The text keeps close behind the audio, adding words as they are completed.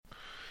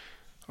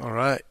All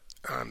right,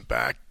 I'm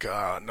back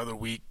another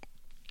week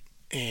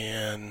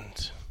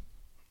and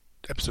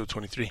episode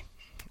 23.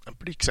 I'm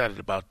pretty excited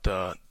about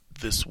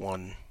this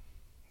one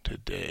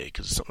today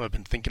because it's something I've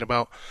been thinking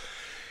about.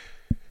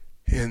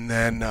 And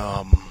then,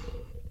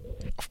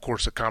 of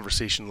course, a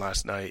conversation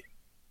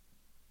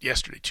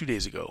yesterday, 2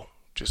 days ago,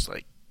 just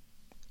like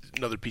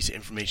another piece of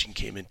information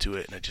came into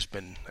it, and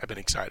I've been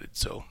excited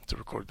to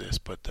record this.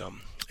 But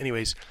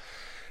anyways,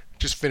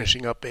 just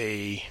finishing up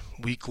a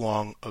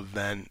week-long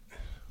event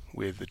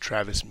with the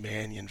Travis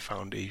Manion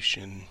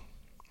Foundation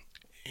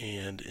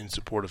and in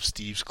support of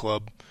Steve's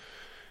Club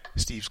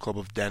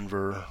of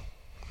Denver,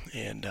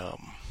 and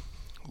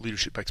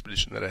leadership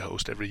expedition that I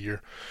host every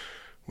year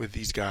with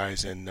these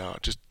guys. And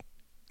just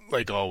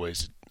like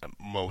always,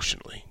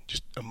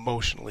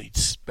 emotionally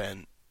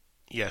spent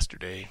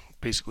yesterday,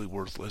 basically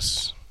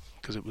worthless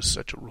because it was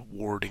such a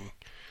rewarding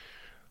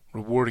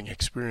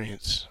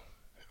experience.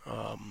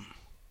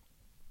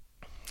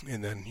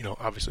 And then,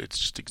 obviously it's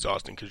just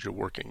exhausting because you're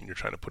working and you're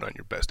trying to put on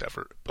your best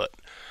effort. But,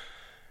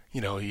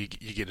 you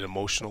get an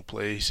emotional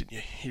place and you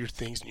hear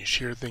things and you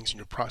share things and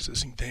you're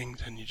processing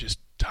things and you're just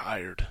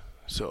tired.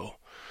 So,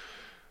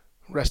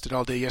 rested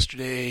all day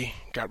yesterday,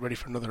 got ready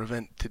for another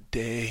event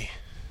today.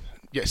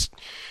 Yes,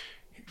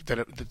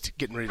 that's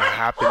getting ready to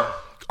happen.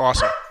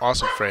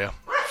 Awesome, Freya.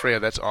 Freya,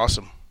 that's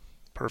awesome.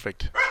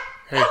 Perfect.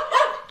 Hey,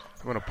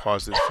 I'm going to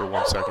pause this for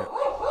 1 second.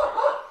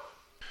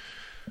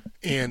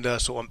 And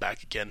so I'm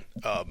back again.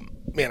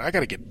 Man, I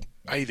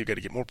either got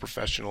to get more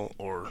professional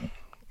or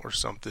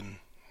something.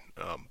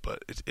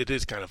 But it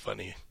is kind of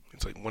funny.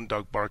 It's like one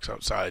dog barks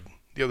outside,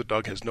 the other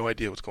dog has no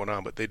idea what's going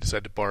on, but they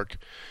decide to bark.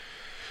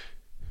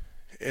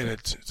 And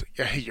it's like,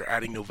 yeah, hey, you're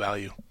adding no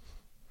value.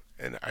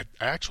 And I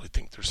actually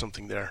think there's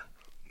something there.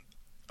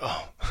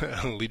 Oh,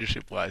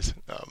 leadership-wise,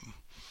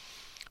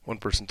 one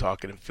person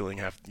talking and feeling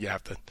you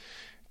have to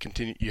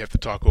continue. You have to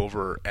talk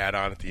over or add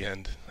on at the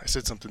end. I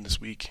said something this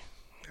week,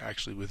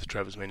 actually, with the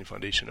Travis Manion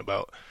Foundation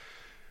about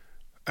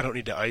I don't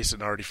need to ice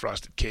an already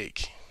frosted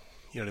cake.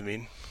 You know what I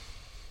mean?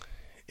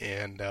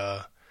 And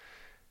I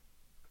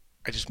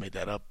just made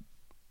that up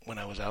when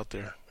I was out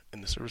there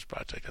in the service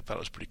project. I thought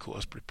it was pretty cool. I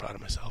was pretty proud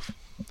of myself.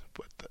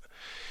 But,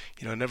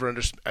 never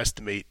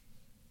underestimate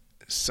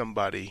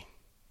somebody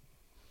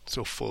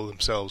so full of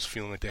themselves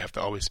feeling like they have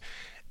to always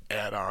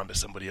add on to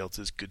somebody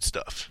else's good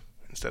stuff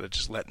instead of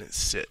just letting it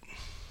sit.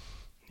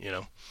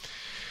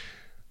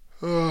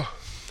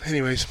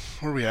 Anyways,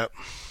 where are we at?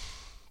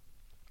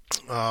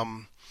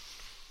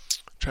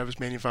 Travis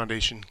Manion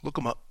Foundation. Look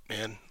them up,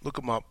 man. Look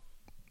them up.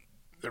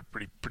 They're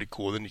pretty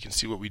cool. Then you can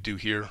see what we do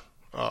here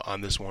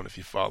on this one if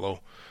you follow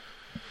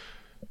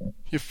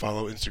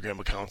Instagram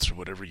accounts or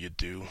whatever you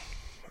do.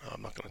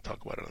 I'm not going to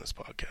talk about it on this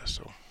podcast.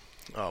 So,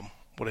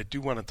 what I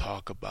do want to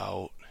talk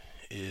about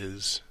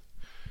is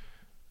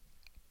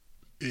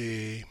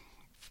a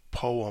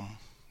poem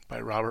by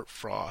Robert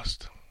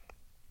Frost.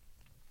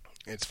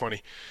 It's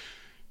funny.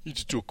 You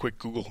just do a quick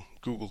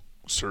Google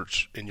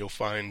search and you'll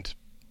find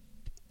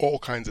all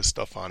kinds of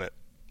stuff on it.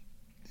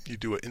 You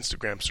do an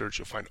Instagram search,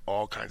 you'll find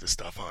all kinds of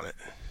stuff on it.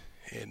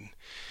 And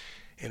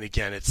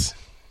again, it's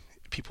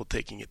people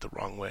taking it the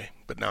wrong way.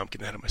 But now I'm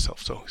getting ahead of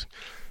myself, so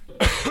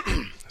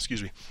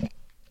excuse me.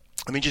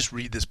 Let me just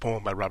read this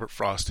poem by Robert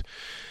Frost.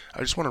 I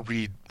just want to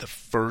read the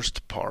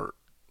first part,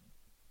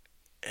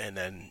 and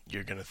then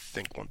you're going to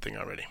think one thing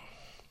already.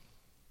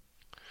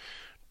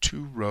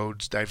 Two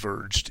roads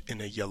diverged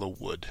in a yellow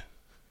wood,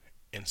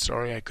 and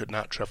sorry I could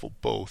not travel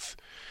both,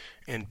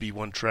 and be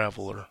one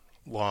traveler.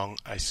 Long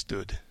I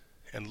stood,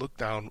 and looked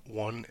down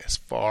one as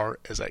far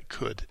as I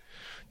could,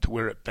 to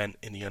where it bent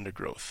in the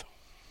undergrowth.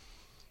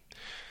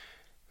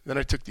 Then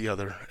I took the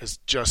other as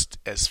just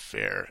as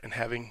fair, and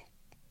having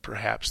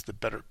perhaps the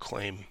better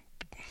claim,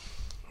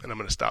 and I'm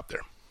going to stop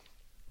there.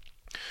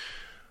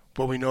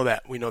 Well, we know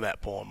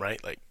that poem,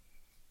 right? Like,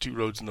 two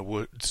roads in the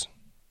woods,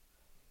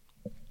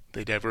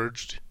 they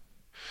diverged.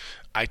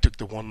 I took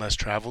the one less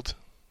traveled.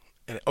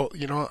 And let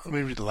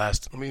me read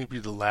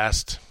the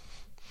last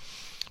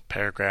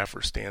paragraph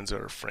or stanza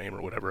or frame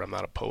or whatever. I'm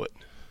not a poet.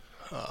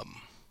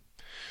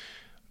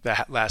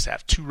 That last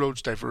half. Two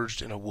roads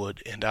diverged in a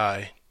wood, and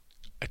I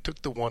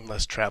took the one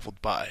less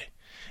traveled by,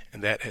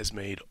 and that has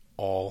made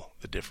all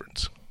the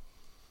difference.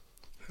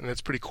 And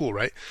that's pretty cool,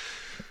 right?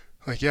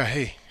 Like, yeah,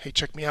 hey,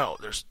 check me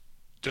out. There's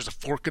a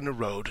fork in the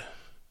road,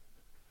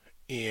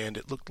 and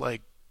it looked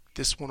like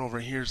this one over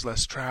here is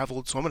less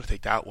traveled, so I'm going to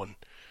take that one,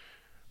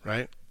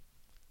 right?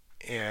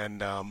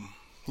 And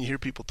you hear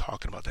people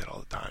talking about that all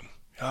the time.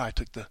 I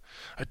took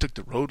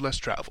the road less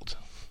traveled,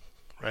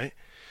 right?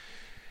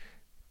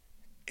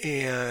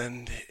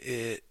 And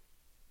it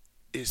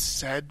is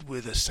said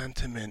with a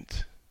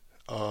sentiment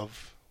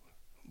of,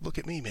 look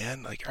at me,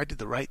 man, like I did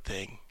the right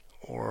thing,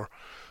 or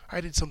I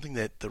did something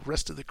that the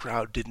rest of the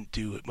crowd didn't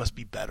do. It must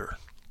be better.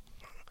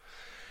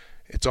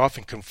 It's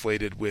often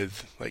conflated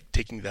with like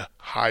taking the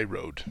high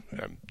road.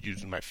 I'm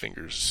using my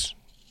fingers,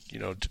 to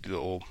do the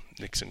old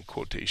Nixon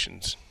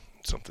quotations,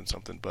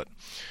 something. But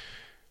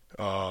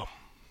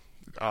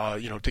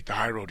take the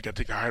high road. You got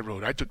to take the high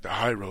road. I took the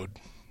high road.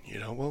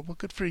 Well,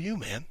 good for you,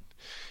 man.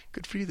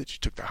 Good for you that you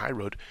took the high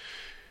road.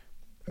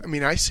 I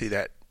mean, I say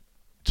that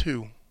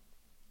too,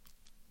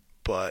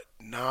 but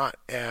not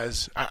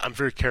as I'm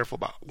very careful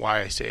about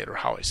why I say it or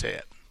how I say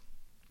it.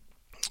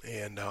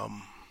 And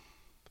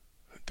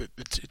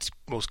it's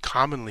most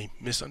commonly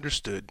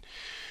misunderstood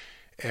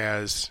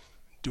as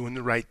doing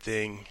the right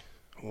thing,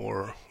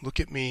 or look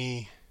at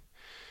me,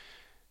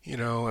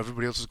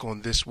 everybody else is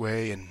going this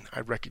way, and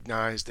I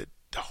recognize that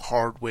the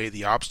hard way,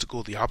 the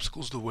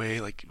obstacle's the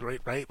way, like,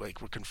 right? Like,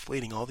 we're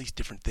conflating all these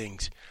different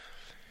things.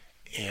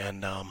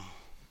 And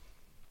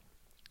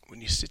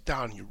when you sit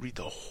down and you read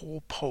the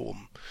whole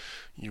poem,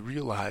 you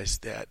realize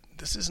that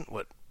this isn't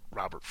what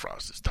Robert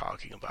Frost is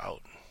talking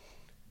about,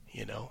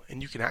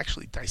 and you can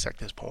actually dissect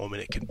this poem,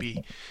 and it can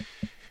be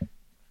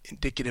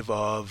indicative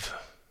of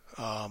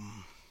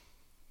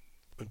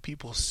when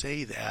people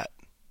say that,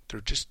 they're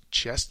just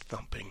chest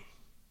thumping.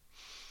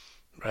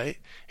 Right?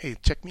 Hey,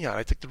 check me out.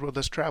 I took the road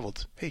less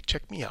traveled. Hey,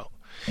 check me out.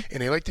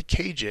 And they like to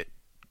cage it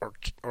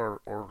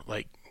or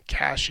like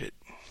cash it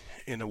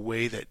in a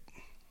way that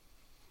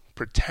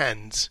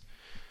pretends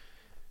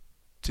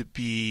to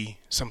be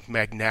some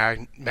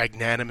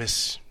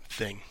magnanimous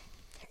thing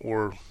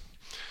or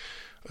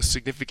a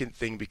significant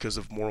thing because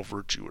of moral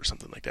virtue or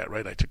something like that,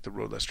 right? I took the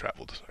road less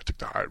traveled. I took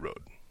the high road.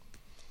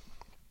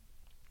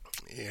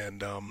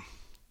 And I'm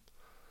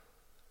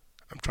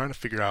trying to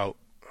figure out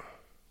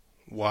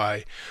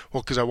why.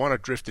 Well, because I want to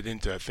drift it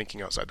into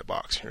thinking outside the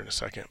box here in a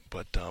second,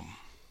 but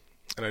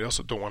and I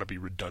also don't want to be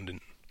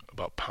redundant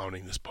about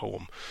pounding this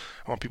poem.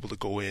 I want people to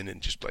go in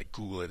and just like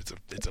Google it.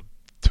 It's a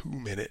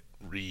 2-minute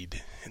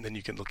read, and then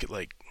you can look at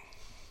like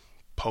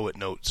poet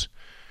notes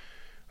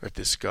that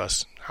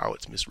discuss how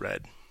it's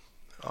misread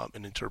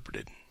and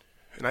interpreted.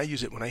 And I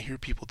use it when I hear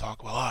people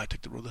talk about, I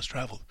took the road less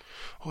traveled.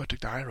 I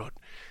took the high road.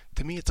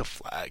 To me, it's a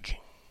flag.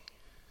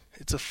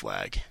 It's a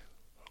flag.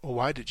 Well,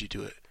 why did you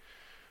do it?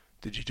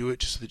 Did you do it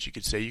just so that you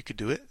could say you could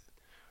do it?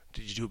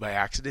 Did you do it by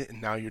accident,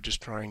 and now you're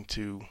just trying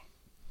to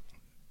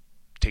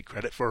take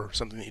credit for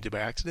something that you did by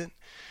accident?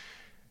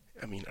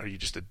 I mean, are you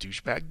just a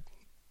douchebag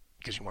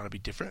because you want to be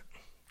different?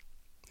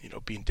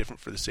 Being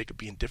different for the sake of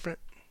being different?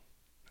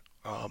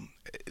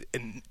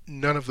 And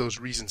none of those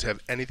reasons have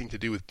anything to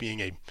do with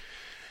being an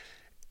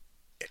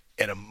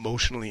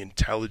emotionally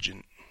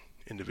intelligent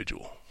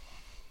individual.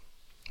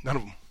 None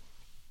of them.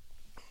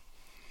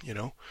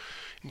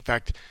 In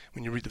fact,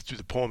 when you read through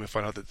the poem, you'll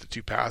find out that the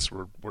two paths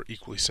were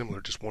equally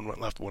similar. Just one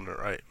went left, one went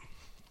right.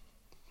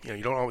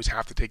 You don't always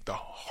have to take the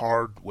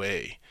hard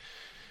way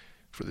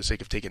for the sake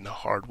of taking the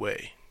hard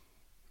way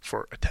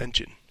for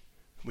attention.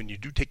 When you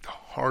do take the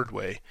hard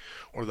way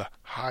or the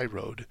high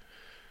road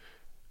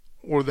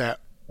or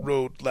that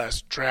road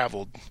less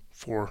traveled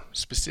for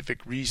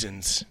specific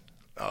reasons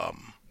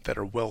that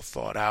are well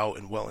thought out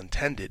and well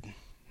intended,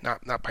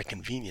 not by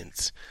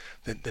convenience,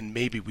 then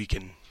maybe we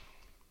can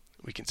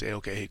say,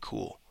 okay, hey,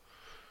 cool,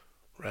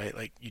 right?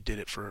 Like, you did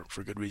it for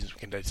good reasons. We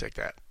can dissect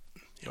that.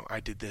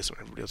 I did this when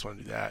everybody else wanted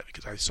to do that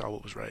because I saw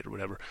what was right or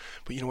whatever.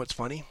 But what's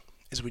funny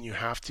is when you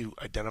have to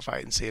identify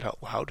it and say it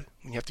out loud,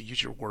 when you have to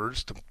use your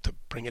words to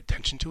bring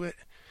attention to it,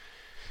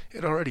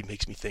 it already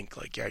makes me think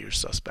like, yeah, you're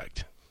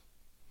suspect.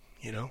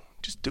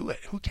 Just do it.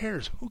 Who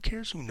cares? Who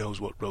cares who knows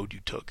what road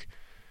you took?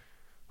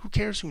 Who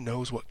cares who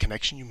knows what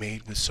connection you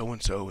made with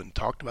so-and-so and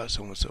talked about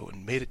so-and-so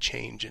and made a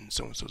change in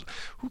so-and-so?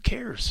 Who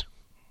cares?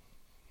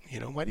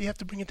 Why do you have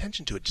to bring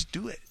attention to it? Just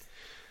do it.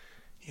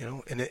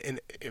 And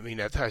I mean,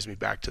 that ties me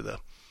back to the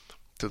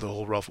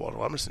whole Ralph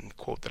Waldo Emerson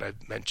quote that I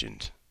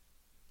mentioned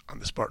on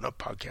the Spartan Up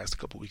podcast a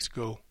couple weeks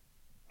ago.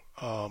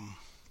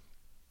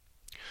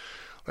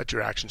 Let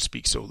your actions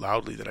speak so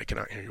loudly that I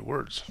cannot hear your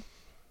words.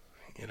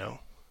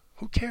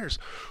 Who cares?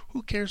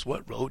 Who cares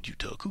what road you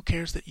took? Who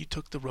cares that you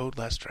took the road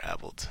less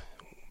traveled?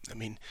 I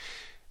mean,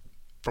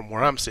 from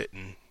where I'm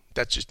sitting,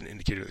 that's just an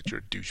indicator that you're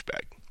a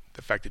douchebag.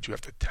 The fact that you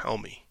have to tell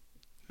me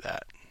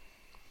that.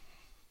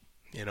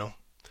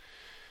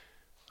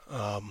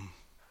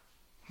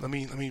 Let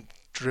me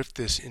drift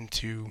this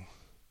into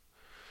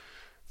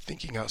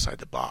thinking outside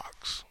the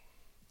box.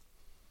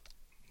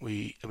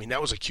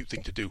 That was a cute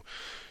thing to do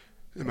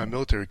in my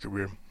military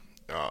career.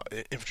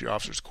 Infantry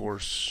officers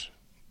course,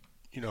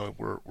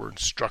 we're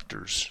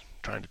instructors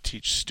trying to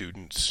teach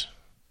students,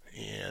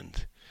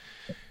 and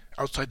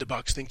outside the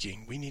box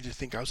thinking. We need to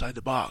think outside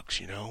the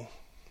box.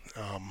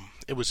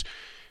 It was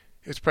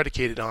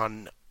predicated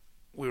on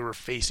we were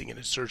facing an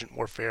insurgent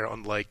warfare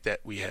unlike that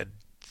we had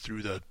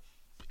through the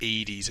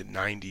 80s and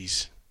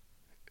 90s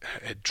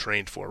had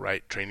trained for,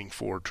 right? Training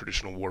for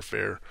traditional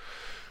warfare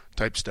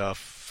type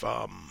stuff.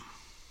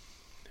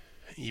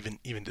 Even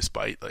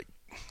despite like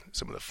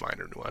some of the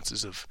finer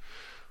nuances of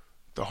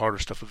the harder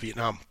stuff of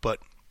Vietnam, but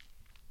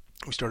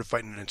we started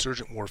fighting an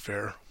insurgent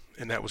warfare,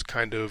 and that was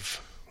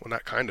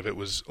it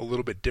was a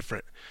little bit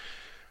different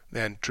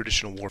than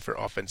traditional warfare,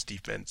 offense,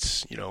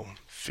 defense,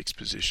 fixed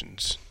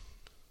positions,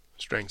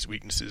 strengths,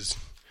 weaknesses,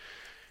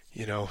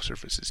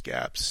 surfaces,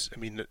 gaps. I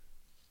mean,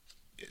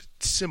 it's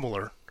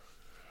similar,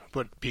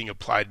 but being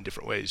applied in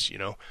different ways,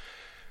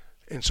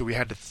 And so we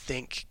had to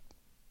think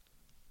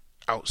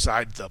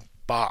outside the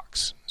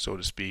box, so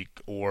to speak,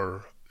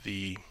 or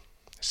the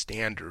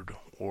standard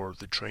or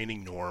the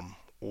training norm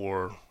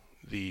or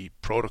the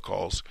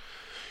protocols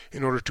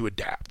in order to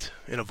adapt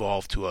and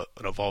evolve to an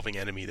evolving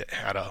enemy that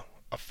had a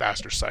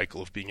faster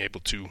cycle of being able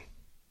to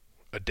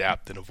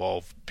adapt and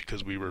evolve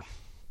because we were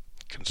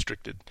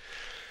constricted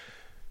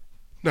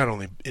not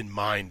only in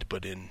mind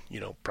but in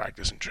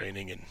practice and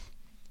training and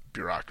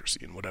bureaucracy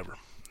and whatever.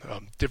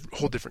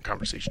 Whole different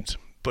conversations.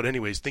 But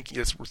anyways,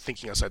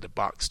 thinking outside the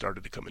box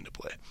started to come into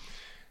play.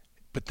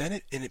 But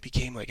then it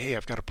became like, hey,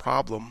 I've got a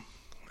problem.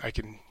 I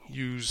can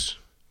use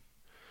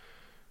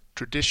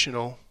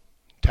traditional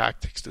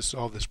tactics to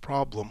solve this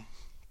problem.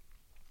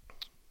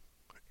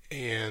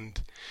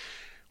 And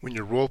when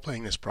you're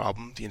role-playing this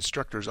problem, the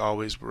instructors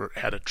always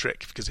had a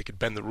trick because they could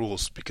bend the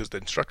rules because the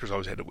instructors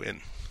always had to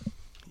win,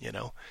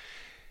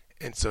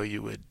 And so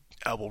you would,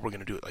 we're going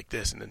to do it like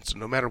this. And then so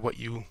no matter what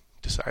you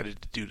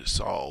decided to do to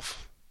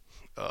solve,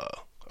 a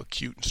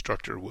cute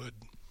instructor would,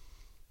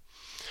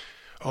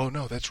 oh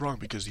no, that's wrong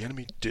because the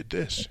enemy did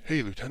this.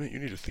 Hey, Lieutenant, you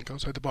need to think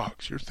outside the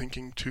box. You're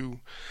thinking too.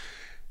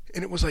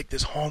 And it was like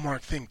this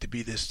hallmark thing to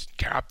be this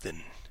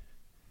captain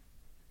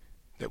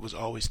that was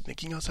always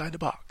thinking outside the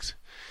box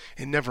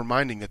and never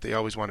minding that they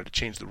always wanted to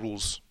change the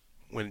rules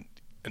when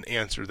an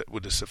answer that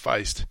would have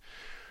sufficed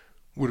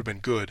would have been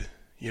good,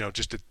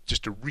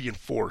 just to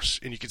reinforce.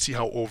 And you can see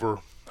how over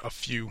a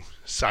few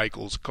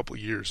cycles, a couple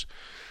of years,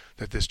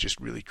 that this just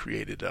really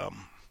created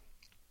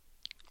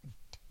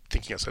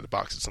thinking outside the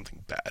box is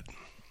something bad.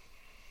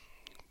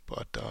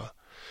 But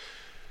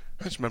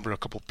I just remember a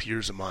couple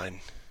peers of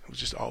mine who was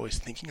just always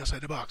thinking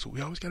outside the box. Well,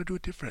 we always got to do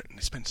it different. And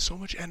they spend so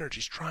much energy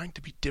trying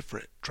to be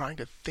different, trying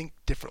to think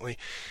differently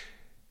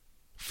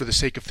for the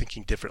sake of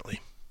thinking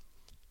differently.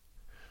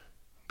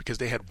 Because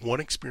they had one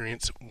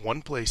experience,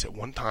 one place at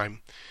one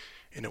time,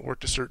 and it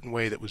worked a certain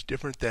way that was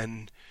different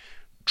than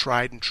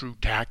tried and true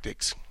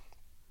tactics.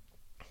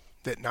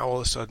 That now all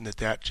of a sudden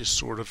that just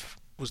sort of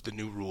was the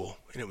new rule,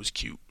 and it was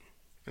cute.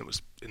 And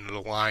it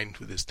aligned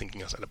with his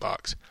thinking outside the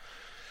box.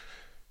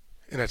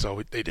 And that's all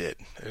they did.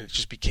 And it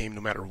just became,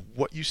 no matter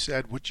what you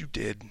said, what you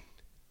did,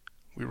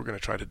 we were going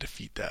to try to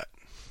defeat that.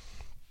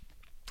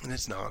 And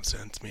it's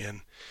nonsense,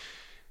 man.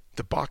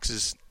 The box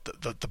is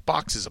the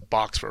box is a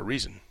box for a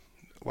reason.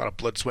 A lot of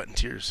blood, sweat, and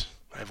tears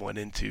I've went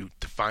into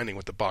defining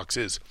what the box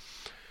is.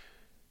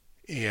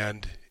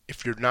 And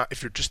if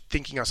you're just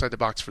thinking outside the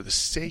box for the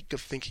sake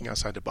of thinking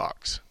outside the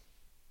box,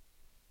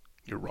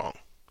 you're wrong.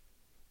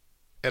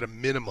 At a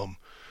minimum,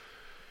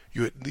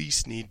 you at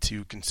least need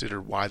to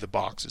consider why the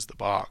box is the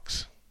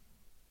box.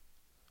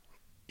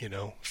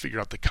 Figure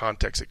out the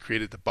context that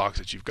created the box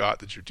that you've got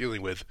that you're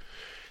dealing with,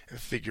 and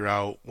figure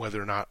out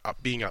whether or not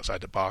being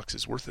outside the box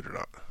is worth it or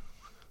not.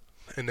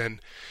 And then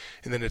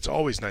it's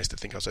always nice to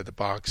think outside the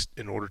box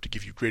in order to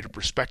give you greater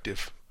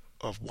perspective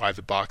of why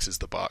the box is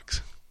the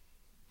box.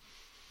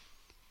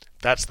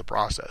 That's the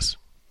process,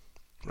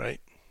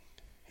 right?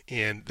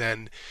 And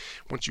then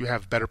once you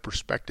have better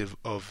perspective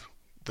of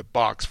the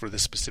box for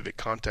this specific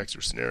context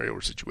or scenario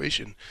or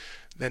situation,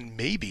 then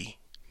maybe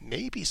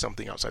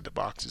something outside the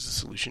box is a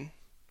solution,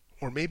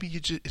 or maybe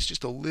it's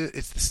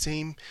the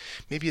same.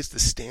 Maybe it's the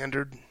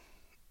standard,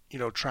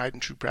 tried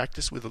and true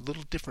practice with a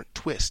little different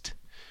twist.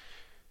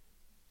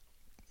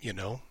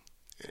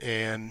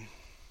 And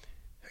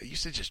it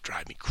used to just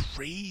drive me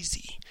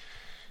crazy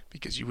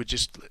because you would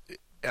just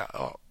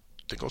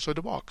think outside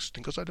the box.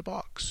 Think outside the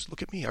box.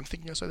 Look at me. I'm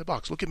thinking outside the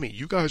box. Look at me.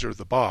 You guys are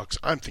the box.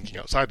 I'm thinking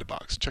outside the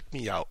box. Check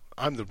me out.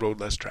 I'm the road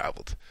less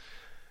traveled.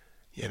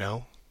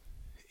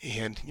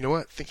 And you know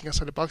what? Thinking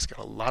outside the box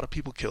got a lot of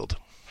people killed.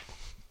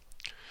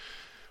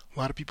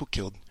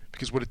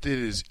 Because what it did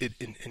is,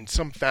 in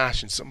some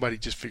fashion, somebody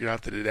just figured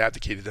out that it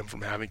abdicated them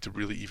from having to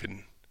really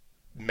even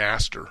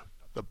master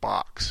the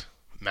box,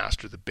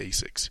 master the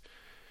basics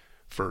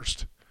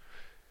first.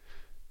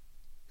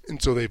 And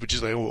so they would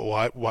just like,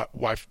 oh,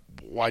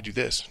 why do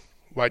this?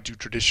 Why do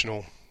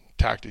traditional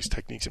tactics,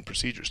 techniques, and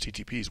procedures,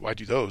 TTPs? Why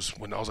do those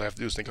when all I have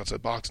to do is think outside the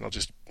box and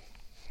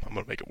I'm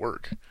going to make it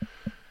work?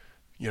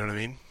 You know what I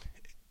mean?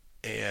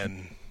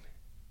 And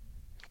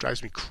it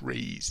drives me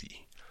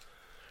crazy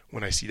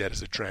when I see that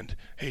as a trend.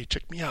 Hey,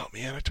 check me out,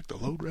 man. I took the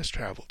load rest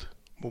traveled.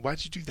 Well,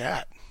 why'd you do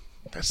that?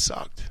 That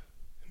sucked.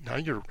 Now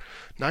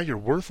you're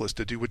worthless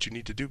to do what you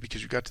need to do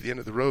because you got to the end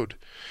of the road,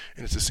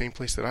 and it's the same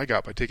place that I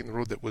got by taking the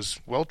road that was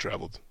well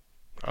traveled.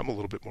 I'm a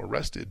little bit more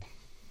rested.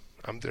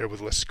 I'm there with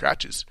less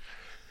scratches.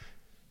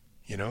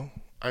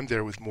 I'm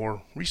there with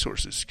more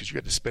resources because you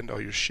had to spend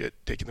all your shit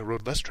taking the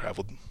road less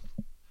traveled.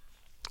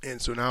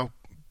 And so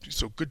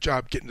good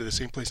job getting to the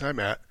same place I'm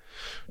at,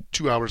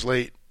 2 hours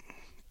late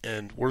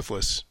and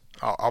worthless.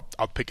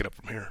 I'll pick it up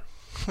from here.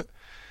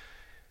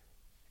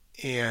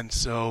 And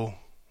so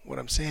what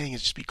I'm saying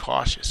is just be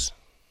cautious.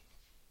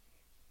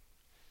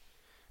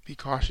 Be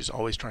cautious,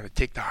 always trying to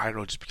take the high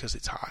road just because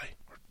it's high,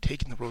 or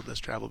taking the road less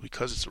traveled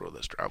because it's the road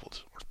less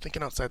traveled, or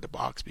thinking outside the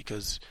box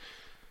because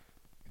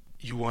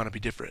you want to be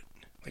different.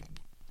 Like,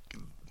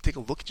 take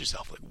a look at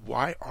yourself. Like,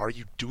 why are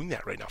you doing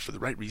that right now? For the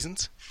right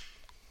reasons?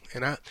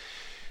 And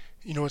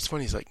what's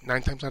funny is, like,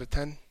 9 times out of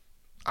 10,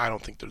 I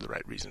don't think they're the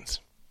right reasons.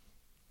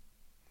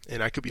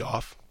 And I could be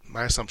off.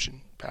 My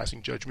assumption,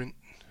 passing judgment.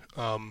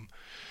 So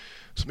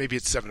maybe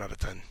it's 7 out of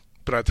 10.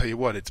 But I'll tell you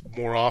what, it's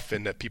more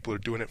often that people are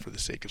doing it for the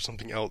sake of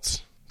something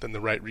else than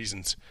the right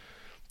reasons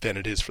than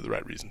it is for the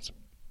right reasons.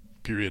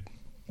 Period.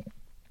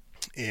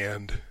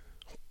 And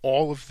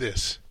all of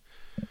this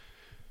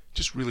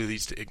just really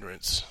leads to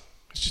ignorance.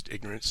 It's just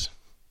ignorance.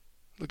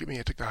 Look at me,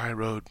 I took the high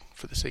road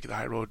for the sake of the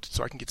high road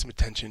so I can get some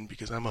attention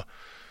because I'm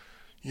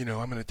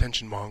an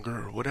attention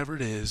monger or whatever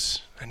it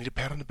is. I need a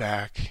pat on the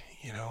back.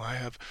 I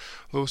have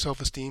low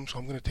self-esteem, so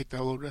I'm going to take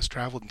that load less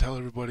traveled and tell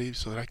everybody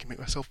so that I can make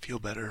myself feel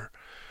better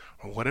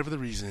or whatever the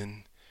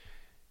reason.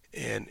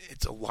 And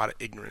it's a lot of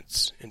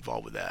ignorance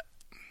involved with that.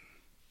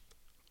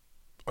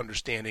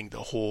 Understanding the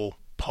whole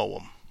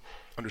poem.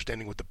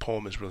 Understanding what the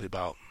poem is really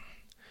about.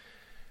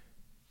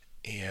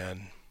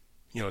 And,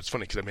 it's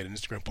funny because I made an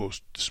Instagram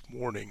post this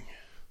morning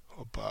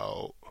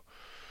about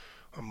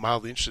I'm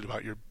mildly interested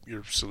about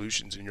your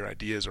solutions and your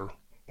ideas or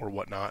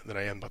whatnot than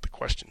I am about the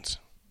questions.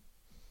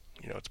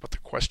 It's about the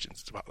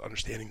questions. It's about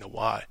understanding the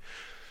why.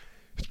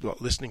 It's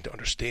about listening to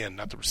understand,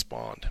 not to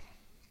respond.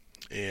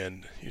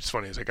 And it's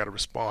funny, as I got a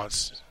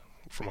response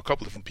from a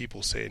couple different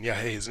people saying, yeah,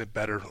 hey, isn't it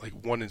better? Like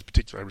one in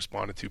particular I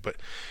responded to, but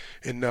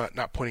and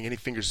not pointing any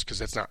fingers because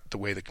that's not the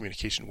way the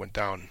communication went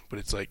down. But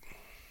it's like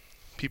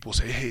people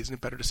say, hey, isn't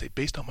it better to say,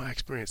 based on my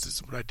experience, this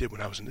is what I did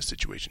when I was in this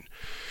situation.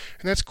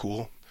 And that's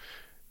cool.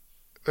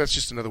 That's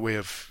just another way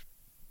of,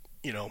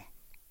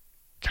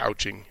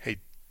 couching, hey,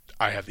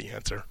 I have the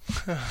answer.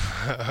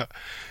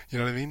 You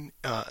know what I mean?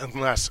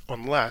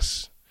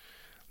 Unless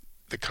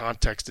the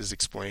context is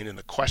explained and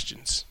the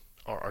questions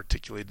are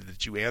articulated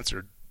that you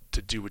answered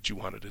to do what you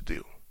wanted to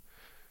do,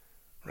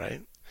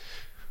 right?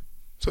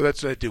 So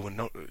that's what I do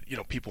when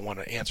people want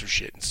to answer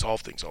shit and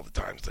solve things all the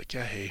time. It's like,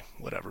 yeah, hey,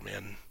 whatever,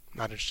 man. I'm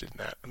not interested in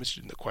that. I'm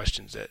interested in the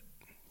questions that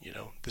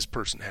this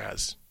person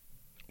has,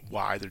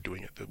 why they're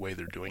doing it the way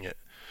they're doing it,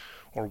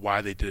 or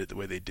why they did it the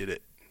way they did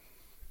it.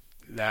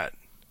 That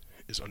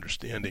is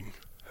understanding,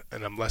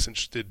 and I'm less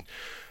interested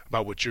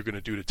about what you're going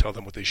to do to tell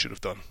them what they should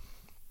have done,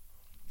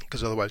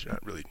 because otherwise you're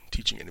not really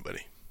teaching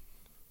anybody.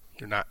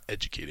 You're not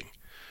educating,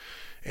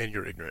 and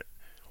you're ignorant.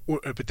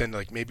 But then,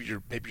 like maybe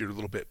you're a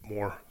little bit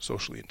more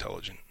socially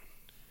intelligent,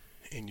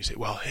 and you say,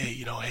 well, hey,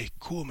 hey,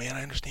 cool, man,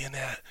 I understand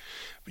that,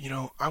 but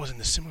I was in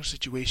a similar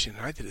situation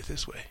and I did it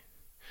this way.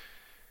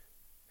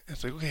 And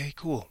it's like, okay,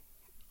 cool.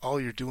 All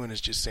you're doing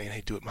is just saying,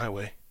 hey, do it my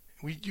way.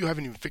 You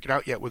haven't even figured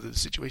out yet whether the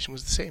situation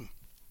was the same.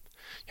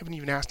 You haven't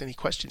even asked any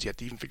questions yet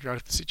to even figure out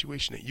if the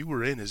situation that you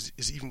were in is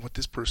even what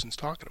this person's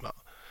talking about.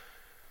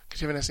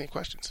 Because you haven't asked any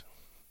questions.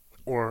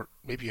 Or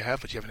maybe you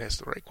have, but you haven't asked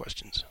the right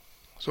questions.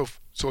 So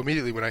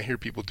immediately when I hear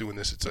people doing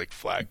this, it's like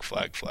flag,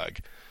 flag, flag.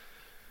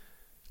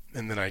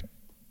 And then I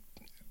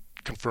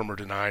confirm or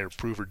deny or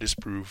prove or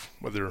disprove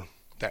whether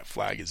that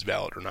flag is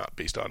valid or not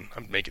based on,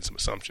 I'm making some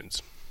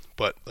assumptions.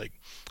 But like,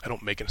 I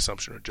don't make an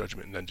assumption or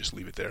judgment and then just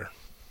leave it there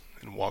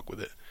and walk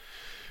with it.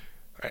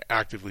 I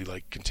actively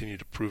continue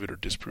to prove it or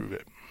disprove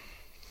it.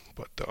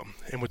 But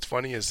and what's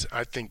funny is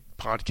I think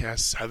podcast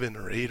 7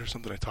 or 8 or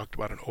something I talked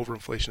about an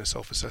overinflation of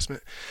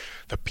self-assessment.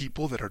 The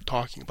people that are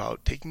talking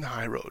about taking the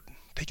high road,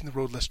 taking the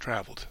road less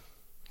traveled,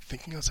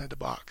 thinking outside the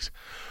box,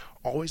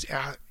 always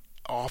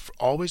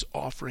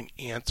offering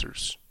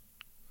answers,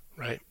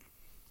 right?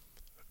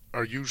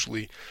 Are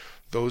usually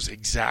those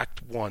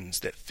exact ones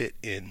that fit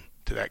in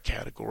to that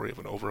category of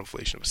an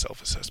overinflation of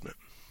self-assessment.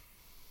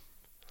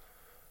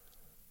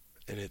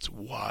 And it's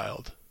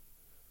wild.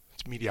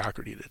 It's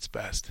mediocrity at its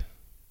best.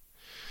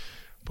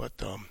 But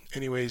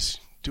anyways,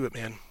 do it,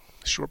 man.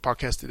 Short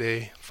podcast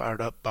today.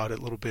 Fired up about it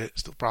a little bit.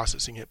 Still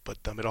processing it. But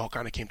it all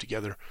kind of came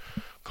together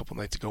a couple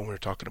nights ago when we were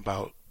talking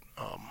about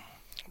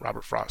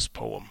Robert Frost's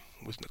poem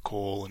with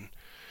Nicole and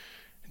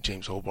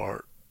James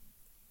Hobart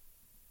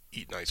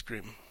eating ice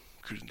cream,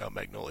 cruising down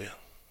Magnolia.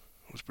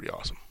 It was pretty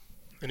awesome.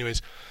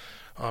 Anyways,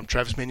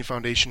 Travis Manion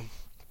Foundation,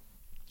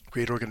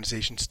 great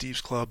organization.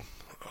 Steve's Club,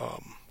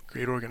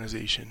 great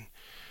organization,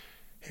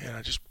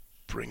 and just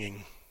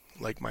bringing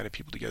like-minded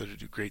people together to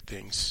do great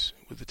things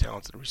with the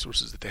talents and the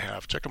resources that they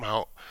have. Check them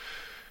out.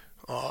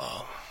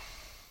 I'm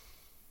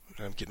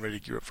getting ready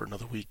to gear up for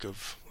another week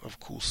of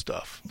cool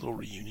stuff, a little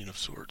reunion of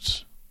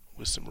sorts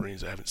with some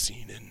Marines I haven't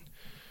seen in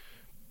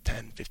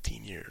 10,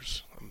 15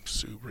 years. I'm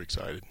super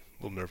excited,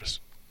 a little nervous.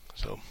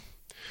 So,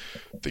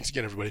 thanks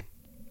again, everybody.